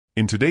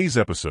In today's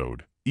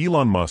episode,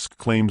 Elon Musk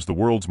claims the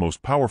world's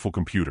most powerful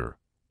computer,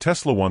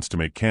 Tesla wants to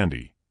make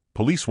candy,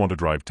 police want to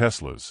drive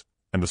Teslas,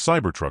 and the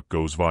Cybertruck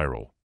goes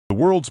viral. The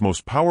world's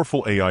most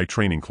powerful AI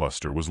training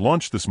cluster was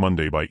launched this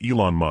Monday by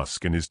Elon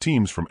Musk and his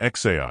teams from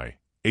xAI,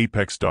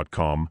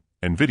 Apex.com,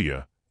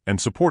 NVIDIA,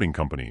 and supporting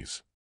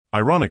companies.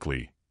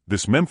 Ironically,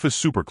 this Memphis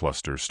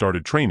supercluster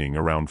started training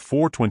around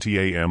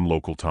 4:20 a.m.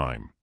 local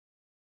time.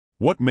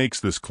 What makes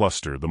this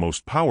cluster the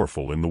most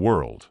powerful in the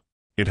world?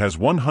 It has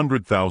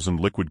 100,000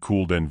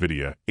 liquid-cooled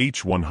NVIDIA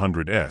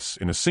H100s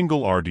in a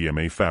single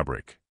RDMA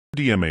fabric.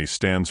 RDMA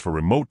stands for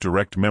Remote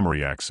Direct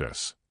Memory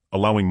Access,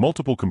 allowing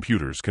multiple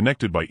computers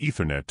connected by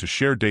Ethernet to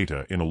share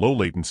data in a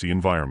low-latency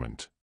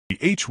environment. The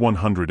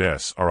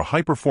H100s are a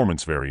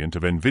high-performance variant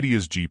of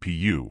NVIDIA's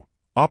GPU,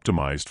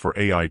 optimized for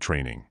AI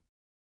training.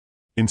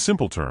 In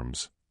simple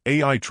terms,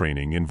 AI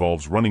training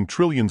involves running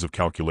trillions of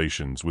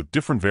calculations with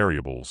different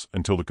variables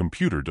until the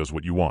computer does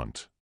what you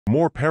want. The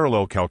more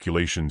parallel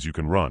calculations you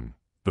can run,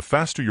 the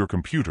faster your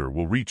computer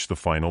will reach the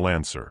final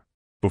answer.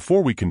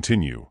 Before we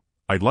continue,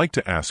 I'd like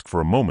to ask for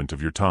a moment of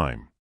your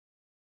time.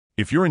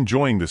 If you're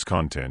enjoying this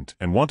content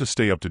and want to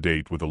stay up to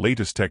date with the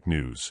latest tech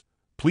news,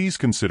 please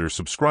consider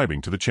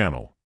subscribing to the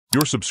channel.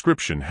 Your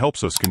subscription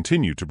helps us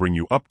continue to bring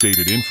you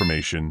updated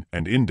information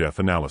and in-depth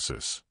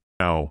analysis.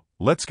 Now,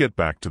 let's get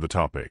back to the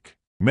topic.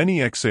 Many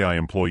xAI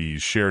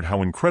employees shared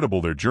how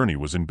incredible their journey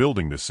was in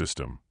building this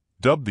system,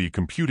 dubbed the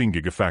Computing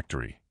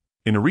Gigafactory.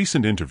 In a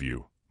recent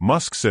interview,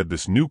 Musk said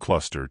this new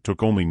cluster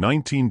took only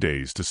 19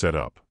 days to set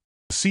up.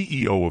 The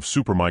CEO of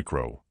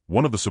Supermicro,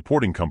 one of the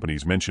supporting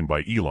companies mentioned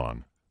by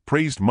Elon,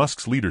 praised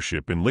Musk's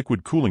leadership in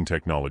liquid cooling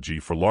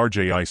technology for large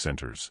AI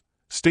centers,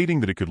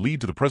 stating that it could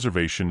lead to the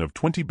preservation of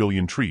 20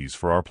 billion trees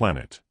for our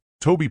planet.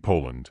 Toby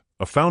Poland,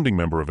 a founding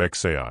member of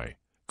xAI,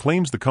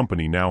 claims the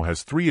company now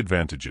has 3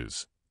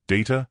 advantages: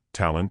 data,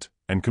 talent,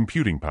 and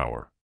computing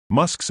power.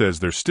 Musk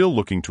says they're still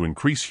looking to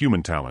increase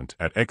human talent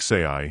at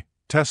xAI,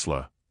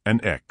 Tesla,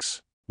 and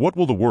X. What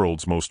will the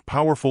world's most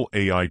powerful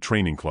AI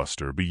training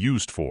cluster be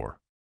used for?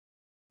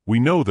 We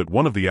know that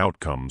one of the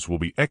outcomes will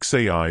be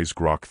xAI's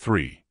Grok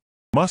 3.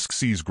 Musk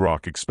sees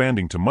Grok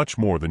expanding to much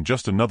more than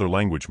just another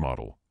language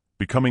model,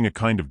 becoming a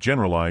kind of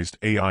generalized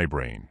AI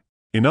brain.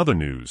 In other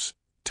news,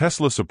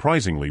 Tesla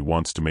surprisingly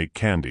wants to make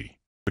candy.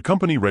 The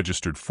company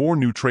registered 4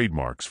 new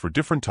trademarks for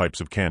different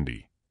types of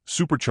candy: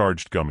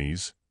 supercharged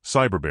gummies,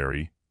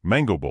 cyberberry,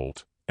 mango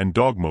bolt, and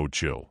dog mode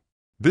chill.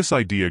 This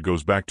idea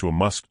goes back to a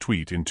Musk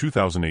tweet in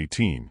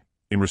 2018,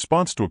 in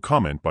response to a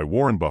comment by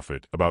Warren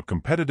Buffett about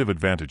competitive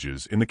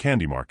advantages in the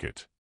candy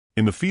market.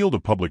 In the field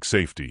of public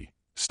safety,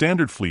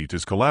 Standard Fleet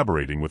is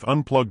collaborating with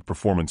Unplugged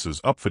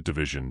Performance's Upfit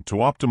division to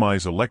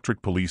optimize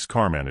electric police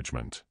car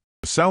management.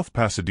 The South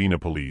Pasadena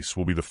Police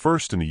will be the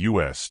first in the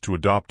U.S. to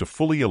adopt a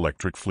fully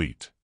electric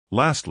fleet.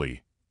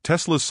 Lastly,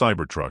 Tesla's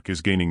Cybertruck is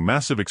gaining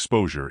massive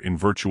exposure in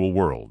virtual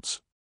worlds.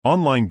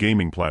 Online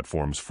gaming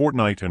platforms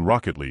Fortnite and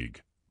Rocket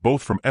League,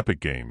 both from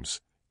Epic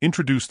Games,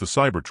 introduced the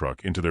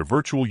Cybertruck into their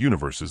virtual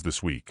universes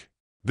this week.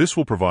 This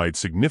will provide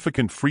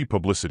significant free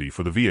publicity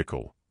for the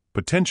vehicle,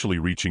 potentially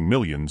reaching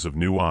millions of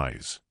new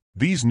eyes.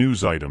 These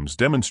news items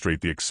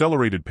demonstrate the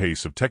accelerated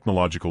pace of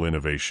technological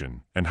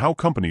innovation and how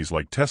companies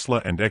like Tesla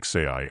and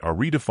xAI are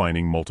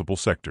redefining multiple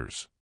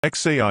sectors.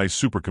 xAI's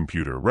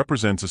supercomputer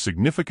represents a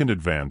significant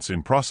advance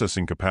in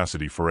processing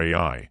capacity for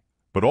AI,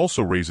 but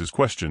also raises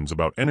questions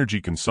about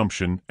energy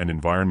consumption and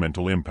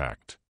environmental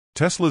impact.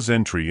 Tesla's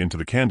entry into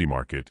the candy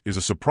market is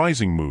a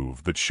surprising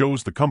move that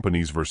shows the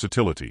company's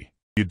versatility.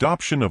 The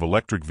adoption of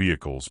electric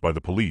vehicles by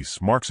the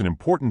police marks an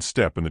important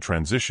step in the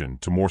transition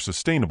to more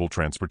sustainable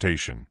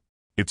transportation.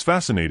 It's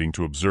fascinating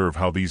to observe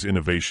how these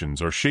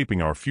innovations are shaping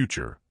our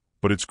future,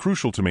 but it's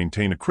crucial to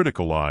maintain a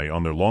critical eye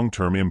on their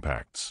long-term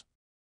impacts.